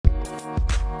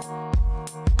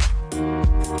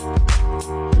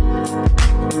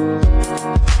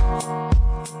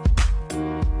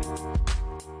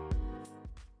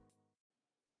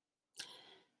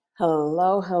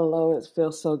Hello, hello. It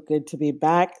feels so good to be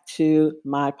back to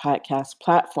my podcast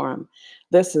platform.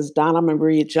 This is Donna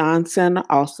Marie Johnson,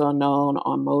 also known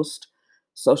on most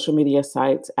social media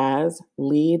sites as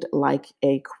Lead Like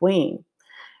a Queen.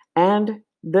 And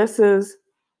this is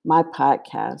my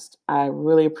podcast. I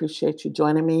really appreciate you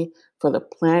joining me for the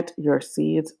Plant Your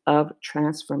Seeds of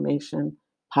Transformation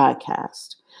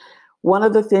podcast. One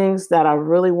of the things that I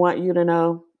really want you to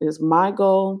know is my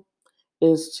goal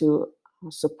is to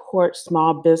support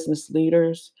small business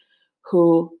leaders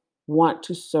who want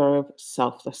to serve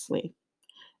selflessly.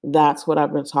 That's what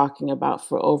I've been talking about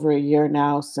for over a year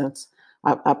now since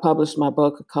I published my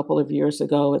book a couple of years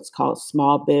ago. It's called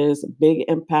Small Biz, Big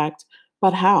Impact,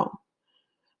 but How?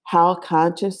 How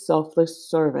conscious, selfless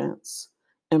servants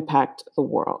impact the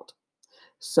world.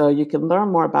 So you can learn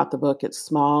more about the book at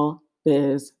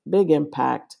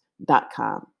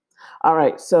smallbizbigimpact.com. All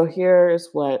right, so here's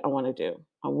what I want to do.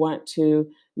 I want to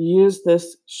use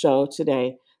this show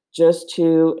today just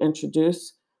to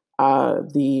introduce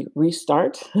the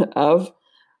restart of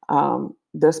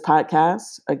this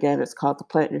podcast. Again, it's called the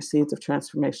Plant Your Seeds of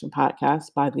Transformation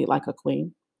podcast by Lead Like a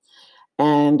Queen.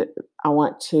 And I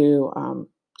want to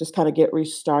just kind of get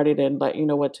restarted and let you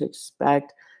know what to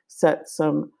expect, set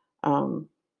um,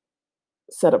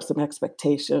 up some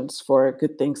expectations for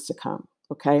good things to come.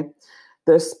 Okay.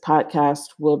 This podcast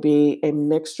will be a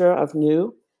mixture of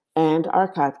new and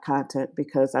archived content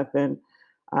because I've been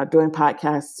doing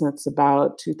podcasts since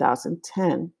about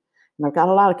 2010. And I've got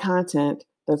a lot of content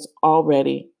that's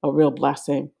already a real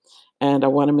blessing. And I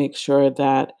want to make sure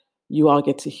that you all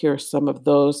get to hear some of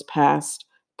those past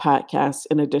podcasts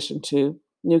in addition to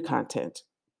new content.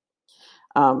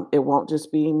 It won't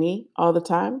just be me all the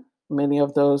time. Many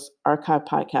of those archive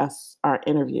podcasts are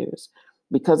interviews.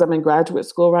 Because I'm in graduate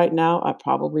school right now, I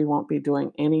probably won't be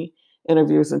doing any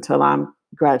interviews until I'm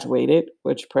graduated,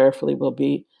 which prayerfully will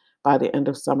be by the end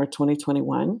of summer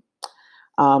 2021.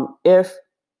 If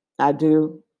I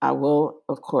do, I will,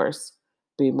 of course,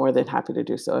 be more than happy to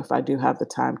do so. If I do have the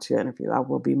time to interview, I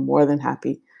will be more than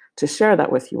happy to share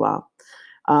that with you all.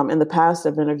 In the past,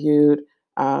 I've interviewed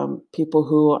people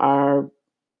who are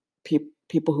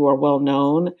people who are well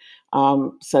known,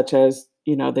 such as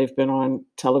they've been on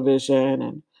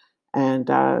television and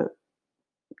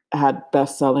had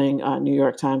best-selling New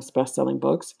York Times best-selling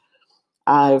books.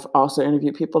 I've also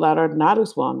interviewed people that are not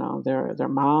as well known. They're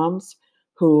moms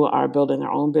who are building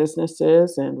their own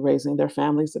businesses and raising their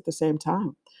families at the same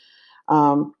time.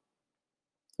 Um,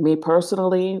 Me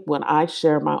personally, when I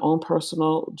share my own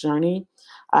personal journey,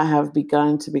 I have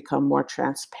begun to become more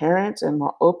transparent and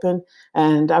more open.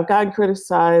 And I've gotten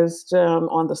criticized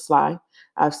on the sly.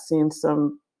 I've seen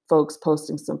some folks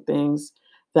posting some things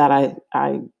that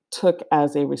I took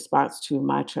as a response to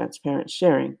my transparent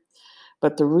sharing.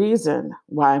 But the reason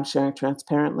why I'm sharing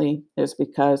transparently is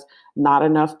because not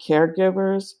enough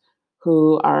caregivers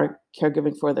who are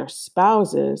caregiving for their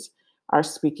spouses are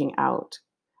speaking out.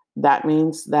 That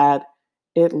means that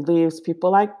it leaves people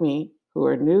like me who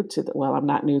are new to I'm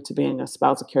not new to being a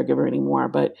spousal caregiver anymore,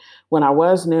 but when I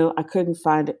was new, I couldn't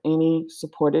find any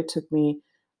support. It took me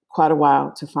quite a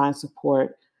while to find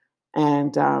support.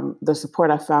 And the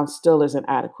support I found still isn't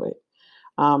adequate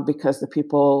because the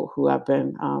people who I've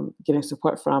been getting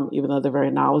support from, even though they're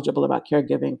very knowledgeable about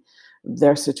caregiving,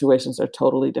 their situations are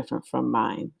totally different from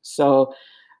mine. So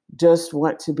just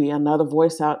want to be another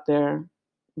voice out there,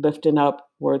 lifting up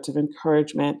words of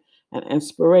encouragement and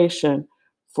inspiration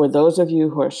for those of you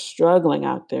who are struggling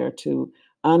out there to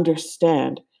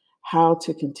understand how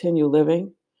to continue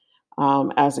living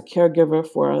as a caregiver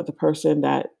for the person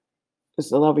that is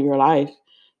the love of your life.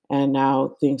 And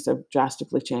now things have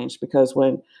drastically changed because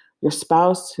when your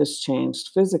spouse has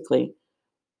changed physically,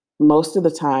 most of the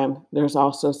time there's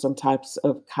also some types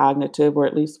of cognitive or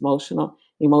at least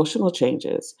emotional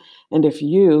changes. And if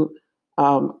you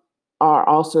are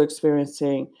also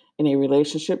experiencing any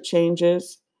relationship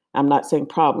changes, I'm not saying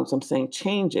problems, I'm saying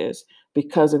changes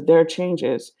because of their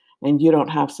changes and you don't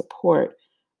have support,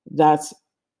 that's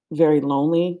very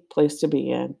lonely place to be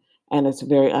in. And it's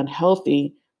very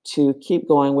unhealthy to keep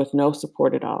going with no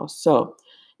support at all. So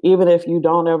even if you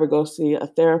don't ever go see a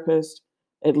therapist,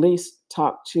 at least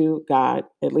talk to God,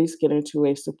 at least get into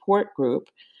a support group,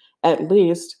 at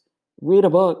least read a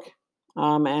book.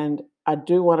 And I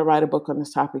do want to write a book on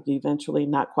this topic eventually,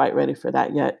 not quite ready for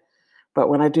that yet. But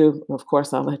when I do, of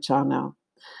course, I'll let y'all know.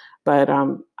 But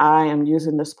I am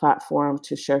using this platform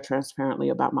to share transparently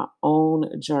about my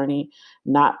own journey,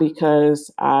 not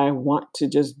because I want to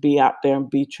just be out there and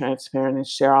be transparent and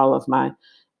share all of my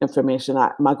information.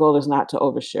 My goal is not to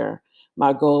overshare.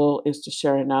 My goal is to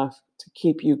share enough to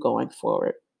keep you going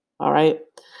forward. All right.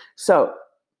 So,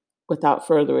 without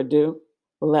further ado,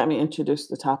 let me introduce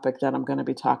the topic that I'm going to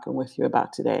be talking with you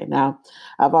about today. Now,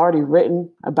 I've already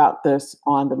written about this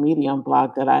on the Medium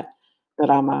blog that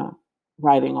I'm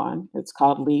writing on. It's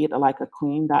called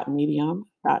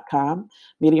leadlikeaqueen.medium.com.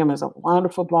 Medium is a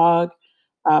wonderful blog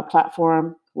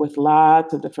platform with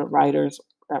lots of different writers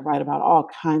that write about all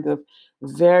kinds of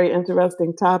very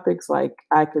interesting topics. Like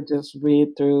I could just read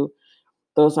through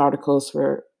those articles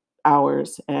for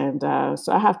hours. And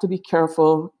so I have to be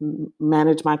careful,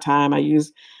 manage my time. I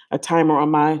use a timer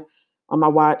on my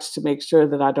watch to make sure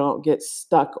that I don't get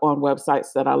stuck on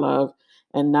websites that I love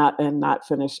and not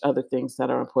finish other things that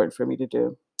are important for me to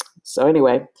do. So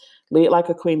anyway,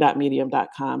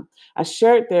 leadlikeaqueen.medium.com. I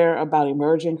shared there about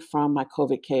emerging from my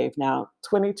COVID cave. Now,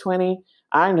 2020,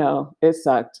 I know it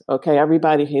sucked. Okay,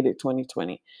 everybody hated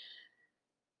 2020.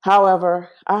 However,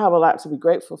 I have a lot to be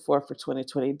grateful for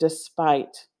 2020,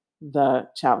 despite the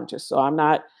challenges. So I'm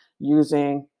not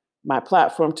using my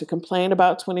platform to complain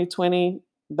about 2020.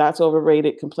 That's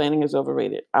overrated. Complaining is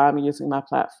overrated. I'm using my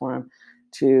platform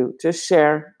to just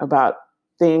share about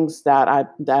things that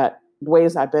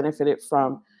ways I benefited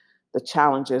from the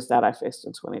challenges that I faced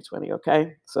in 2020.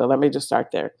 Okay, so let me just start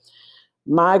there.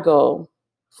 My goal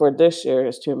for this year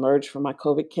is to emerge from my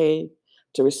COVID cave,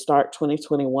 to restart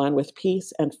 2021 with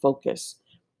peace and focus.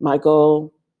 My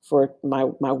goal for my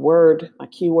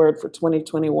keyword for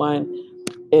 2021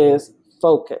 is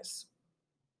focus.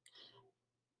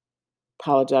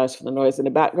 Apologize for the noise in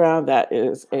the background. That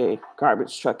is a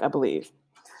garbage truck, I believe.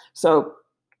 So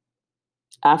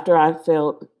after I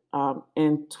failed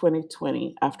in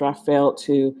 2020, after I failed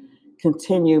to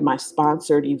continue my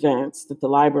sponsored events that the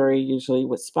library usually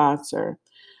would sponsor,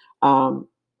 um,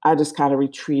 I just kind of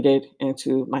retreated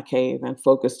into my cave and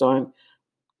focused on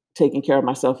taking care of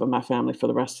myself and my family for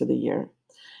the rest of the year.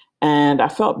 And I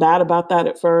felt bad about that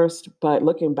at first, but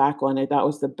looking back on it, that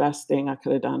was the best thing I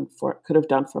could have done for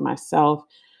myself,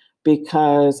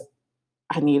 because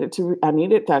I needed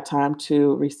that time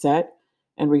to reset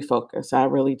and refocus. I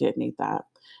really did need that.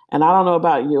 And I don't know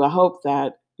about you. I hope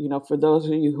that, for those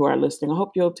of you who are listening, I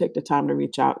hope you'll take the time to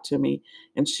reach out to me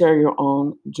and share your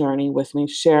own journey with me.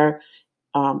 Share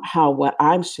how what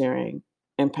I'm sharing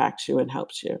impacts you and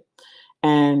helps you.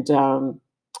 And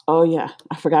oh, yeah,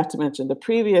 I forgot to mention the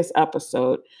previous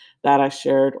episode that I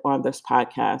shared on this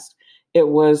podcast.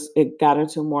 It got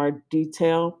into more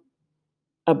detail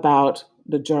about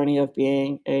the journey of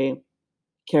being a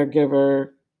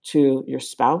caregiver to your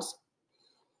spouse,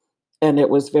 and it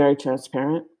was very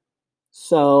transparent.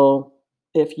 So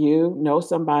if you know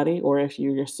somebody or if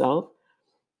you yourself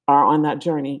are on that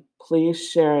journey, please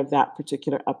share that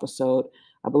particular episode.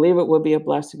 I believe it will be a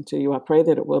blessing to you. I pray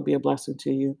that it will be a blessing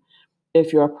to you.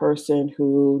 If you're a person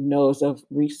who knows of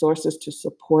resources to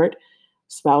support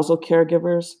spousal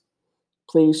caregivers,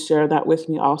 please share that with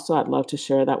me also. I'd love to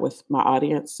share that with my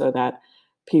audience so that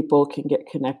people can get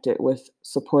connected with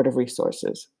supportive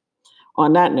resources.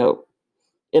 On that note,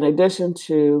 in addition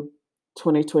to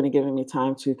 2020 giving me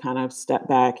time to kind of step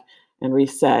back and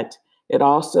reset, it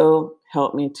also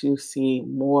helped me to see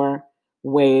more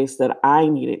ways that I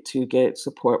needed to get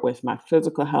support with my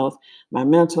physical health, my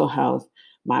mental health,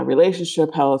 my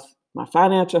relationship health, my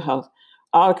financial health,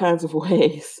 all kinds of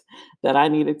ways that I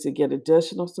needed to get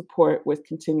additional support with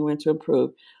continuing to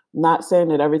improve. Not saying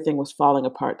that everything was falling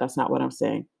apart. That's not what I'm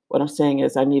saying. What I'm saying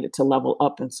is I needed to level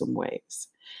up in some ways.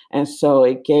 And so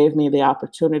it gave me the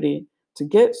opportunity to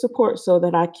get support so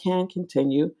that I can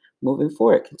continue moving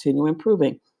forward, continue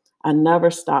improving. I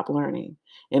never stopped learning.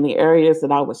 In the areas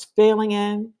that I was failing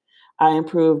in, I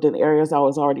improved. In areas I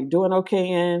was already doing okay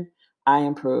in, I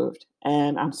improved.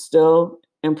 And I'm still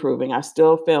improving. I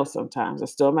still fail sometimes. I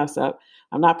still mess up.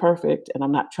 I'm not perfect, and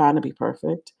I'm not trying to be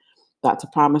perfect. That's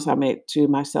a promise I made to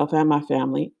myself and my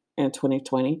family in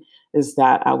 2020, is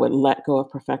that I would let go of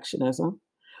perfectionism.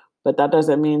 But that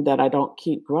doesn't mean that I don't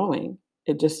keep growing.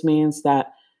 It just means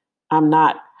that I'm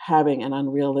not having an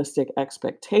unrealistic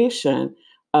expectation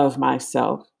of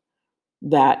myself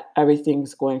that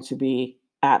everything's going to be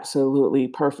absolutely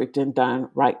perfect and done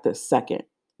right this second.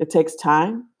 It takes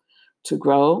time to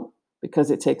grow because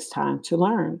it takes time to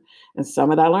learn. And some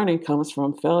of that learning comes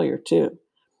from failure too.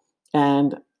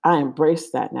 And I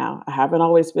embrace that now. I haven't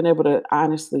always been able to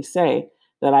honestly say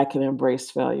that I can embrace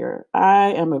failure.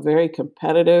 I am a very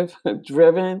competitive,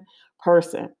 driven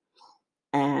person.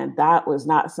 And that was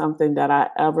not something that I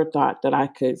ever thought that I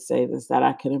could say this, that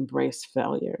I could embrace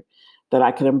failure, that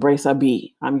I could embrace a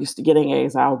B. I'm used to getting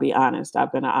A's, I'll be honest.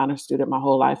 I've been an honor student my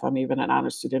whole life. I'm even an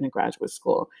honor student in graduate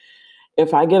school.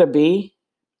 If I get a B,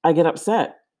 I get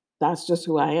upset. That's just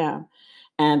who I am.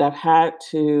 And I've had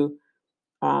to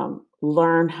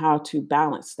learn how to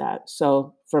balance that.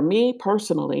 So for me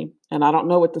personally, and I don't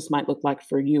know what this might look like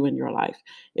for you in your life,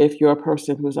 if you're a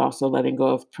person who's also letting go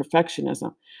of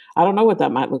perfectionism, I don't know what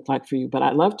that might look like for you, but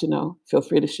I'd love to know. Feel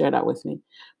free to share that with me.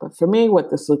 But for me,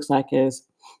 what this looks like is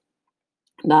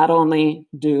not only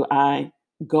do I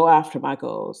go after my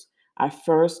goals, I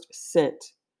first sit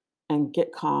and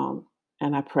get calm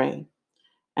and I pray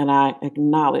and I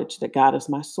acknowledge that God is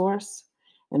my source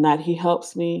and that He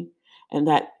helps me, and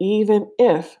that even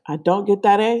if I don't get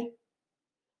that A,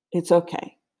 it's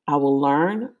okay. I will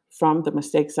learn from the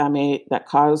mistakes I made that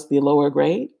caused the lower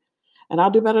grade, and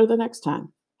I'll do better the next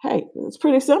time. Hey, it's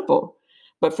pretty simple.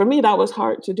 But for me, that was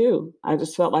hard to do. I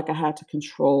just felt like I had to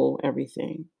control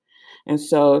everything. And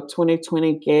so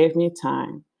 2020 gave me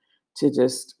time to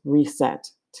just reset,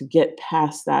 to get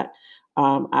past that.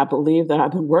 I believe that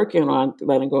I've been working on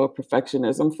letting go of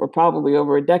perfectionism for probably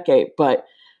over a decade, but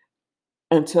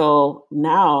until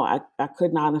now, I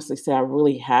couldn't honestly say I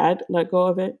really had let go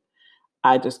of it.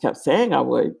 I just kept saying I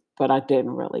would, but I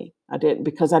didn't really. I didn't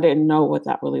because I didn't know what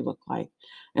that really looked like.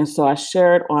 And so I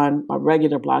shared on my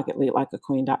regular blog at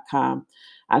leadlikeaqueen.com.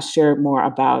 I shared more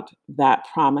about that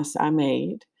promise I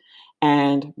made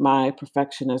and my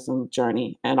perfectionism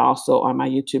journey. And also on my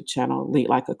YouTube channel, Lead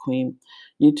Like a Queen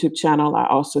YouTube channel, I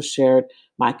also shared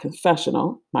my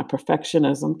confessional, my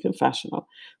perfectionism confessional.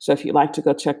 So if you'd like to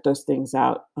go check those things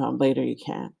out later, you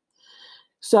can.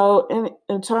 So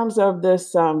in terms of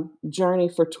this journey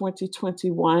for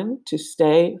 2021 to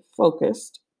stay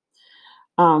focused,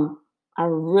 um, I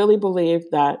really believe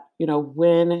that,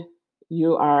 when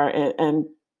you are, and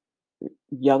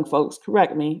young folks,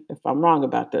 correct me if I'm wrong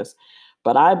about this,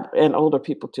 but and older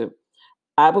people too,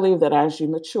 I believe that as you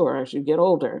mature, as you get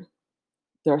older,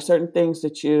 there are certain things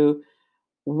that you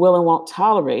will and won't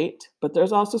tolerate, but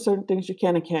there's also certain things you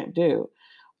can and can't do.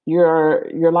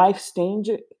 Your life stage,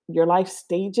 your life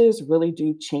stages really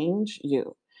do change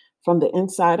you from the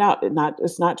inside out.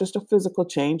 It's not just a physical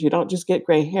change. You don't just get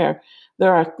gray hair.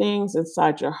 There are things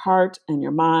inside your heart and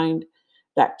your mind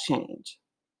that change.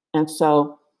 And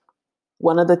so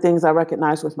one of the things I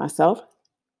recognize with myself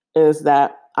is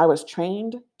that I was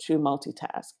trained to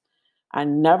multitask. I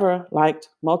never liked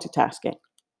multitasking.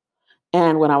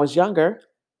 And when I was younger,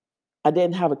 I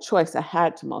didn't have a choice. I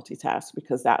had to multitask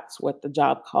because that's what the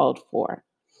job called for.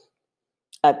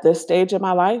 At this stage of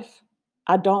my life,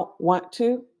 I don't want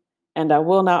to, and I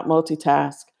will not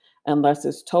multitask unless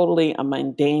it's totally a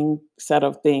mundane set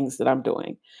of things that I'm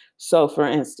doing. So, for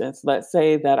instance, let's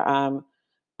say that I'm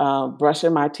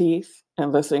brushing my teeth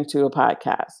and listening to a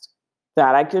podcast.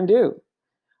 That I can do.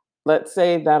 Let's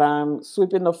say that I'm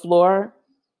sweeping the floor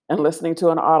and listening to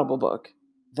an Audible book.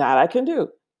 That I can do.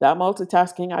 That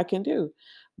multitasking I can do.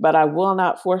 But I will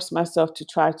not force myself to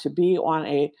try to be on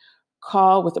a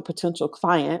call with a potential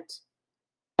client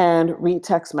and read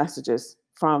text messages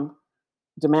from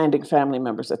demanding family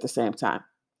members at the same time.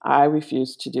 I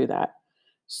refuse to do that.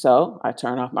 So I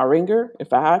turn off my ringer.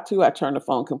 If I have to, I turn the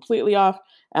phone completely off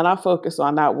and I focus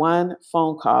on that one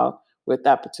phone call with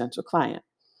that potential client.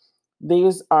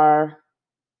 These are,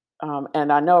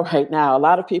 and I know right now, a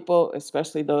lot of people,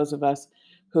 especially those of us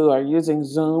who are using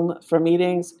Zoom for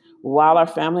meetings while our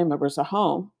family members are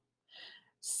home,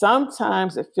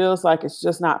 sometimes it feels like it's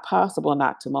just not possible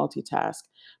not to multitask.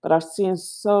 But I've seen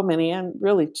so many, and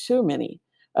really too many,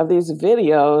 of these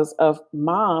videos of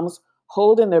moms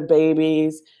holding their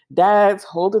babies, dads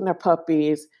holding their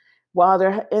puppies while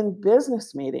they're in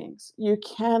business meetings. You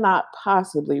cannot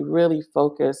possibly really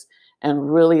focus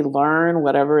and really learn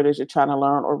whatever it is you're trying to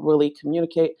learn or really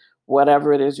communicate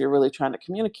whatever it is you're really trying to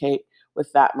communicate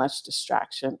with that much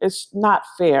distraction. It's not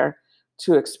fair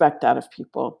to expect that of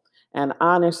people. And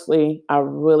honestly, I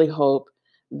really hope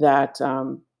that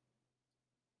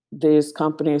these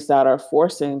companies that are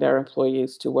forcing their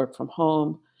employees to work from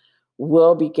home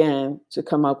will begin to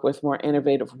come up with more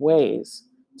innovative ways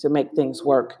to make things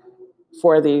work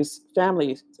for these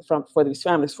families, for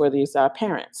these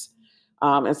parents.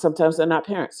 And sometimes they're not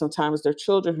parents. Sometimes they're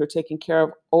children who are taking care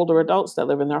of older adults that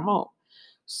live in their home.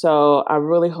 So I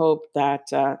really hope that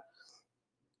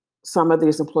some of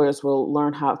these employers will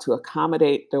learn how to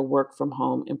accommodate their work from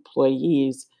home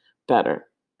employees better,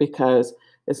 because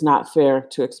it's not fair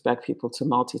to expect people to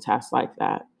multitask like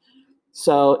that.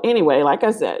 So anyway, like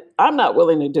I said, I'm not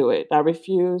willing to do it. I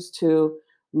refuse to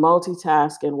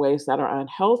multitask in ways that are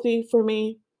unhealthy for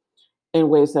me, in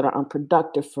ways that are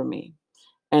unproductive for me,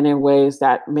 and in ways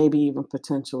that may be even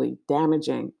potentially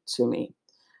damaging to me.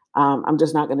 I'm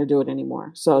just not going to do it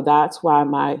anymore. So that's why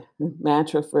my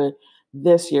mantra for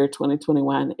this year,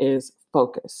 2021, is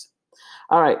focus.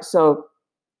 All right. So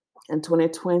In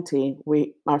 2020,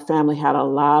 our family had a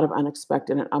lot of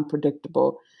unexpected and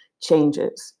unpredictable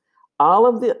changes. All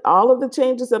of the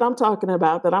changes that I'm talking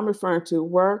about, that I'm referring to,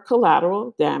 were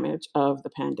collateral damage of the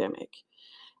pandemic.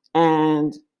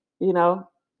 And, you know,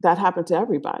 that happened to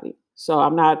everybody. So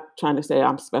I'm not trying to say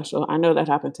I'm special. I know that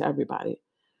happened to everybody.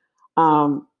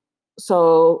 Um,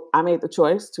 so I made the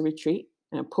choice to retreat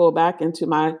and pull back into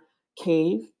my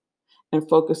cave and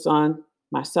focus on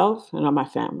myself and on my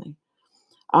family.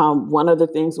 One of the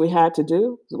things we had to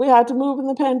do, we had to move in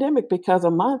the pandemic, because a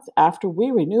month after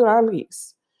we renewed our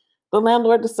lease, the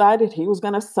landlord decided he was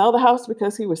going to sell the house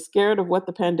because he was scared of what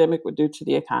the pandemic would do to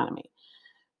the economy.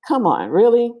 Come on,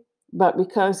 really? But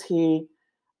because he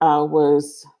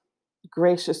was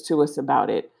gracious to us about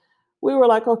it, we were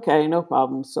like, okay, no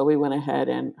problem. So we went ahead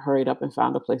and hurried up and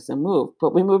found a place and moved.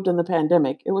 But we moved in the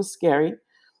pandemic. It was scary,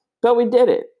 but we did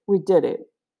it. We did it.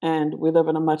 And we live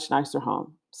in a much nicer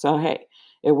home. So, hey,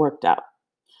 it worked out.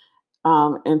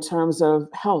 In terms of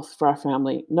health for our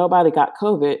family, nobody got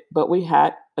COVID, but we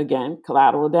had, again,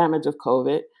 collateral damage of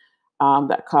COVID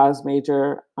that caused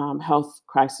major health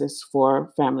crisis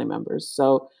for family members.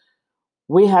 So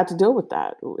we had to deal with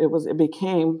that.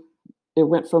 It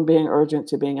went from being urgent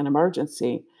to being an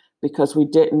emergency, because we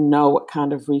didn't know what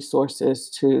kind of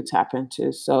resources to tap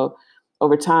into. So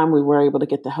over time, we were able to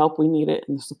get the help we needed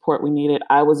and the support we needed.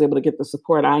 I was able to get the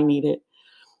support I needed.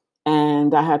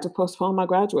 And I had to postpone my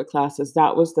graduate classes.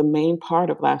 That was the main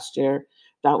part of last year.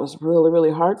 That was really,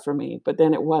 really hard for me. But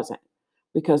then it wasn't,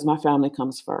 because my family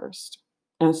comes first.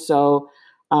 And so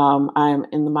I'm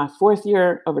in my fourth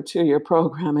year of a 2-year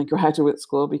program in graduate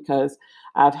school, because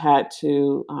I've had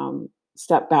to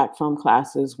step back from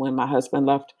classes when my husband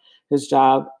left his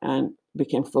job and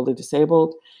became fully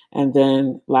disabled. And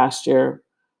then last year,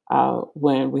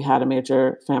 when we had a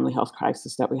major family health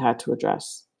crisis that we had to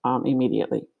address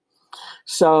immediately.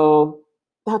 So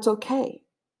that's okay.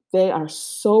 They are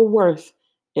so worth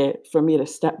it for me to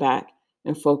step back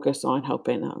and focus on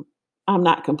helping them. I'm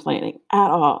not complaining at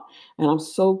all. And I'm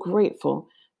so grateful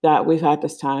that we've had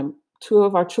this time. 2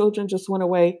 of our children just went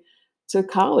away to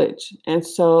college. And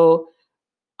so,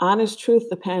 honest truth,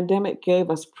 the pandemic gave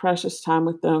us precious time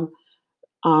with them,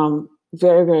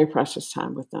 very, very precious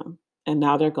time with them. And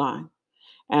now they're gone.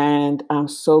 And I'm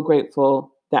so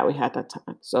grateful that we had that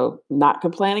time. So, not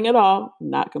complaining at all,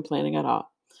 not complaining at all.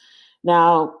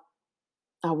 Now,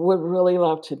 I would really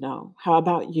love to know, how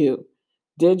about you?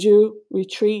 Did you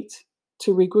retreat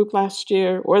to regroup last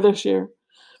year or this year?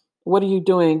 What are you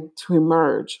doing to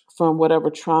emerge from whatever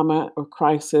trauma or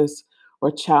crisis or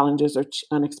challenges or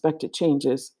unexpected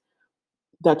changes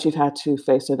that you've had to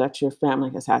face, or that your family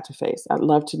has had to face? I'd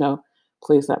love to know.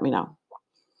 Please let me know.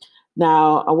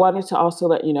 Now, I wanted to also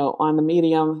let you know, on the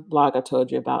Medium blog I told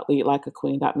you about,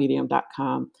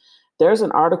 leadlikeaqueen.medium.com, there's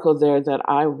an article there that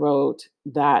I wrote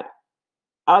that,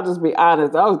 I'll just be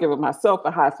honest, I was giving myself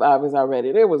a high five as I read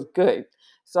it. It was good.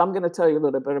 So I'm going to tell you a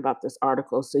little bit about this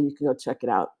article so you can go check it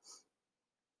out.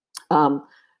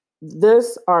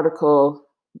 This article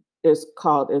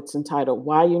it's entitled,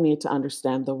 Why You Need to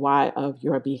Understand the Why of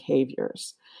Your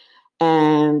Behaviors.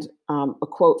 And a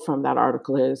quote from that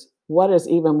article is, what is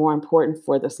even more important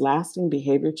for this lasting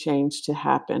behavior change to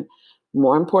happen?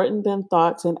 More important than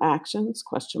thoughts and actions?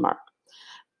 Question mark.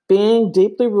 Being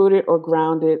deeply rooted or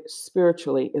grounded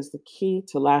spiritually is the key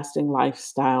to lasting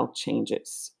lifestyle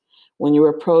changes. When you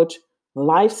approach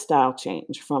lifestyle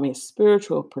change from a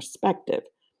spiritual perspective,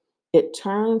 it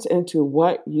turns into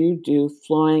what you do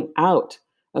flowing out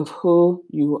of who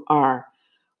you are.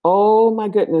 Oh my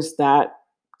goodness, that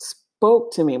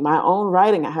spoke to me. My own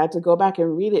writing, I had to go back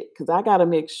and read it, because I got to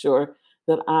make sure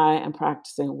that I am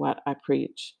practicing what I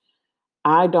preach.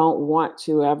 I don't want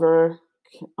to ever,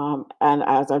 and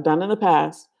as I've done in the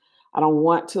past, I don't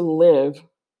want to live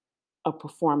a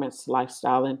performance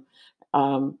lifestyle. And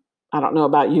I don't know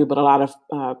about you, but a lot of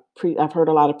I've heard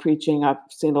a lot of preaching. I've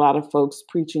seen a lot of folks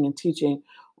preaching and teaching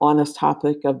on this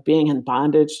topic of being in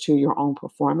bondage to your own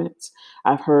performance.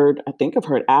 I think I've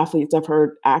heard athletes, I've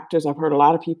heard actors, I've heard a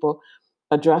lot of people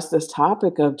address this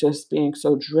topic of just being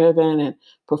so driven and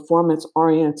performance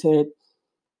oriented.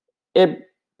 It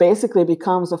basically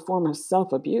becomes a form of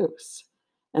self-abuse.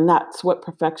 And that's what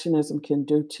perfectionism can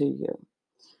do to you.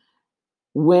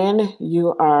 When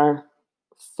you are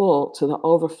full to the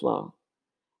overflow,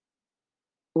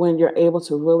 when you're able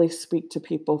to really speak to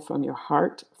people from your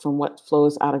heart, from what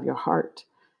flows out of your heart,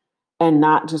 and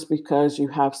not just because you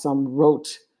have some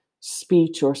rote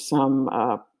speech or some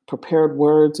prepared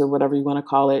words or whatever you want to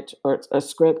call it, or a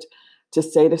script to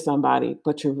say to somebody,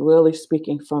 but you're really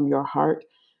speaking from your heart,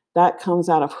 that comes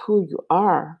out of who you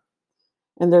are.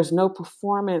 And there's no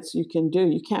performance you can do.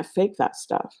 You can't fake that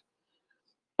stuff.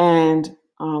 And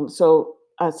so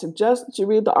I suggest that you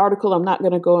read the article. I'm not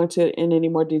going to go into it in any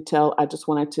more detail. I just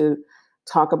wanted to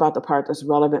talk about the part that's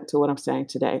relevant to what I'm saying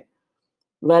today.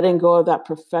 Letting go of that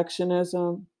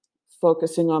perfectionism,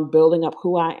 focusing on building up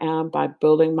who I am by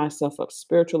building myself up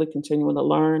spiritually, continuing to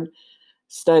learn,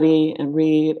 study and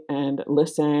read and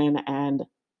listen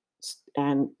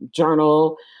and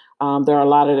journal. There are a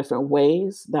lot of different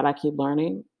ways that I keep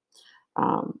learning.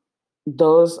 Um,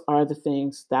 those are the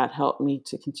things that help me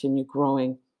to continue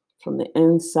growing from the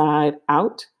inside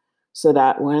out so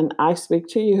that when I speak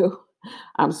to you,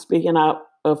 I'm speaking out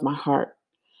of my heart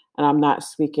and I'm not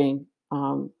speaking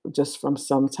just from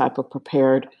some type of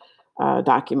prepared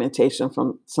documentation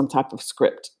from some type of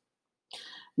script.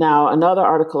 Now, another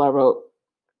article I wrote,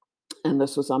 and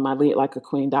this was on my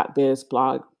leadlikeaqueen.biz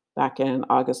blog back in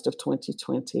August of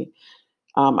 2020.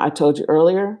 I told you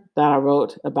earlier that I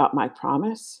wrote about my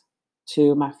promise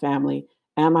to my family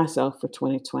and myself for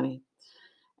 2020.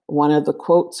 One of the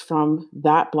quotes from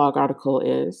that blog article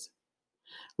is,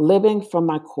 "Living from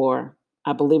my core,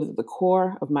 I believe that the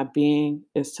core of my being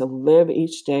is to live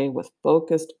each day with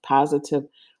focused, positive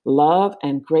love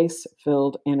and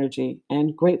grace-filled energy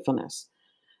and gratefulness.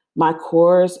 My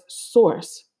core's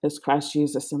source is Christ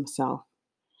Jesus himself.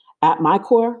 At my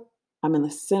core, I'm in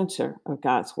the center of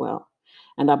God's will.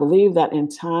 And I believe that in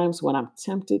times when I'm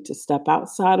tempted to step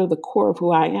outside of the core of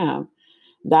who I am,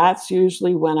 that's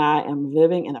usually when I am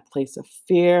living in a place of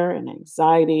fear and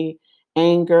anxiety,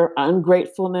 anger,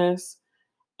 ungratefulness.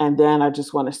 And then I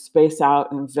just want to space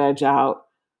out and veg out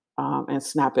and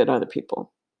snap at other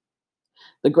people.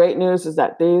 The great news is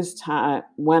that these times,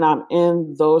 when I'm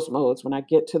in those modes, when I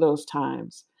get to those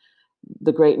times,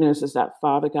 the great news is that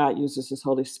Father God uses his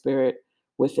Holy Spirit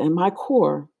within my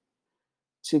core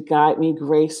to guide me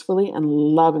gracefully and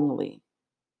lovingly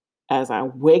as I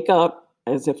wake up,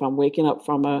 as if I'm waking up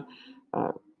from a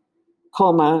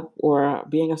coma or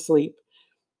being asleep.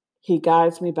 He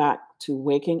guides me back to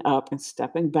waking up and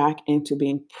stepping back into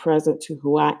being present to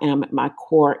who I am at my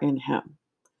core in him.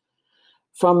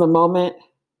 From the moment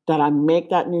that I make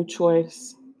that new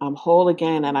choice, I'm whole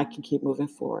again and I can keep moving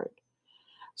forward.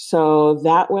 So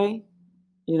that way,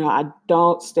 I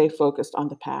don't stay focused on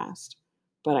the past,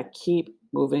 but I keep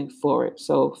moving forward.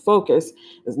 So focus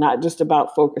is not just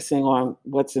about focusing on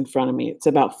what's in front of me. It's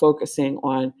about focusing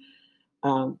on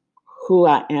who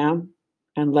I am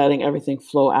and letting everything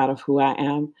flow out of who I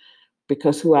am,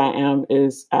 because who I am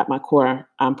is at my core.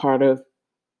 I'm part of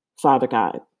Father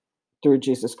God through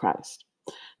Jesus Christ.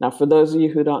 Now, for those of you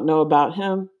who don't know about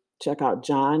him, check out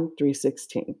John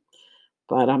 3:16.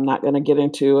 But I'm not going to get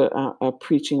into a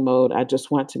preaching mode. I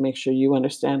just want to make sure you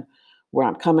understand where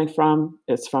I'm coming from.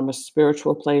 It's from a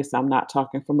spiritual place. I'm not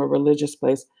talking from a religious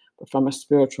place, but from a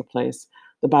spiritual place.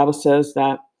 The Bible says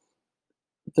that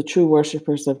the true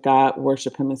worshipers of God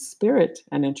worship him in spirit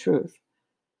and in truth.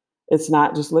 It's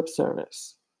not just lip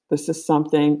service. This is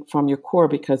something from your core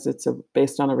because it's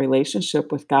based on a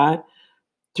relationship with God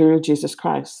through Jesus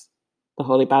Christ. The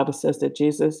Holy Bible says that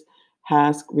Jesus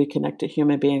has reconnected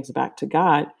human beings back to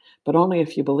God, but only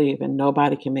if you believe, and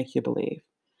nobody can make you believe.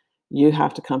 You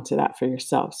have to come to that for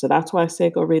yourself. So that's why I say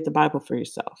go read the Bible for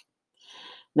yourself.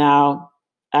 Now,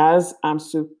 as I'm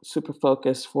super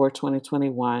focused for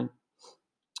 2021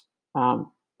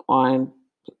 on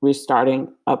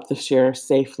restarting up this year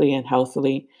safely and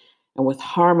healthily and with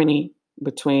harmony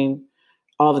between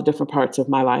all the different parts of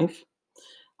my life,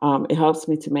 it helps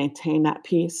me to maintain that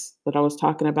peace that I was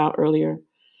talking about earlier.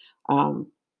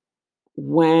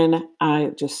 When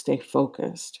I just stay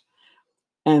focused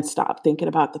and stop thinking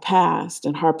about the past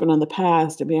and harping on the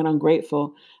past and being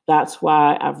ungrateful, that's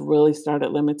why I've really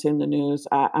started limiting the news.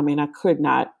 I mean, I could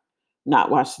not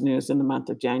watch the news in the month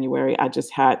of January. I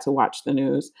just had to watch the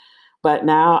news. But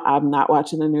now I'm not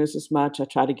watching the news as much. I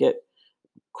try to get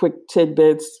quick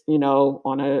tidbits,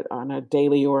 on a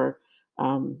daily or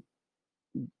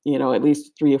at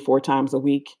least 3 or 4 times a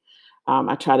week.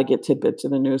 I try to get tidbits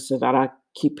of the news so that I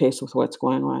keep pace with what's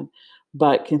going on.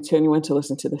 But continuing to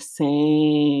listen to the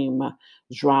same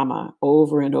drama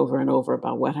over and over and over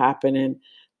about what happened in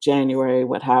January,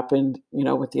 what happened,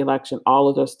 with the election, all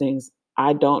of those things,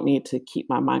 I don't need to keep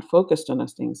my mind focused on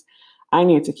those things. I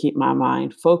need to keep my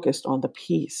mind focused on the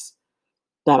peace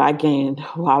that I gained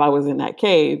while I was in that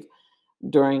cave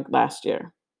during last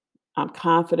year. I'm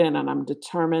confident and I'm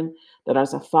determined that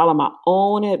as I follow my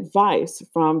own advice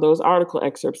from those article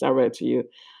excerpts I read to you,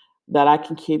 that I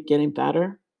can keep getting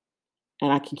better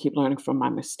and I can keep learning from my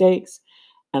mistakes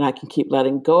and I can keep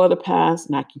letting go of the past,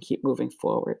 and I can keep moving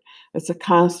forward. It's a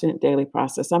constant daily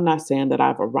process. I'm not saying that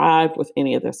I've arrived with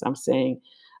any of this. I'm saying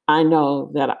I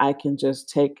know that I can just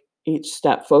take each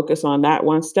step, focus on that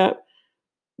one step,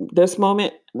 this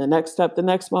moment, the next step, the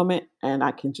next moment, and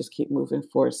I can just keep moving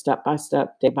forward step by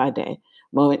step, day by day,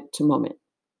 moment to moment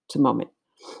to moment.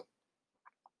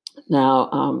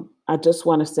 Now, I just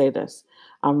want to say this.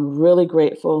 I'm really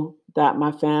grateful that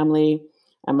my family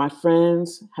and my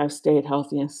friends have stayed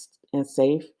healthy and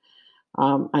safe.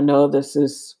 I know this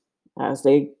is, as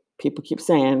people keep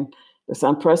saying, this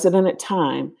unprecedented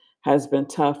time has been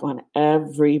tough on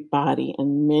everybody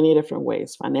in many different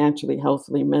ways, financially,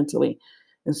 healthily, mentally,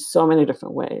 in so many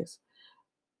different ways.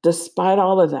 Despite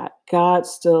all of that, God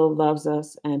still loves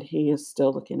us and He is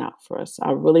still looking out for us.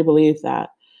 I really believe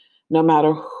that no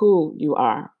matter who you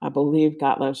are, I believe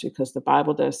God loves you because the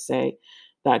Bible does say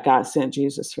that God sent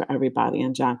Jesus for everybody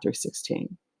in John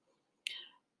 3:16.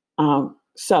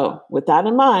 So with that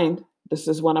in mind, this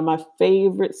is one of my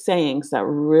favorite sayings that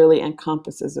really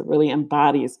encompasses, it really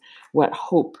embodies what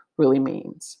hope really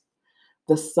means.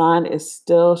 The sun is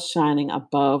still shining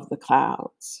above the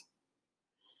clouds.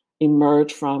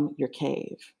 Emerge from your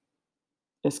cave.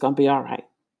 It's going to be all right.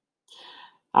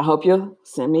 I hope you'll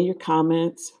send me your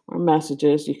comments or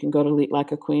messages. You can go to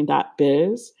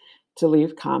leadlikeaqueen.biz to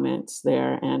leave comments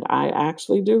there. And I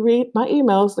actually do read my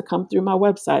emails that come through my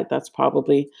website. That's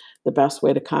probably the best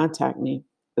way to contact me,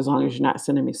 as long as you're not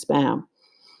sending me spam.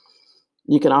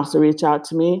 You can also reach out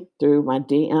to me through my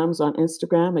DMs on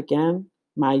Instagram. Again,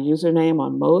 my username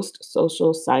on most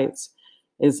social sites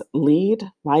is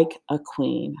Lead Like a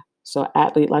Queen. So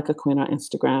at Lead Like a Queen on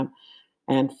Instagram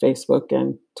and Facebook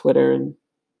and Twitter and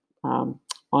on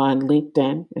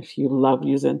LinkedIn. If you love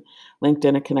using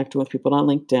LinkedIn and connecting with people on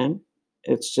LinkedIn,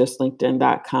 it's just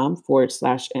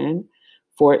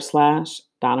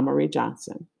linkedin.com/n/Donna Marie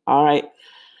Johnson. All right.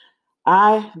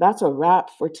 That's a wrap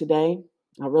for today.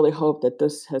 I really hope that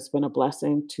this has been a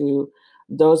blessing to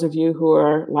those of you who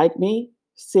are like me,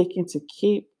 seeking to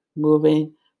keep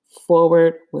moving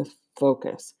forward with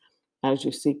focus as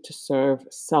you seek to serve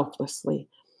selflessly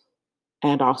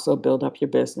and also build up your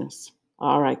business.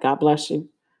 All right, God bless you.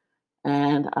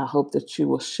 And I hope that you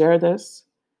will share this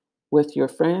with your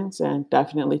friends and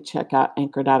definitely check out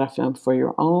Anchor.fm for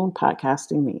your own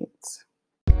podcasting needs.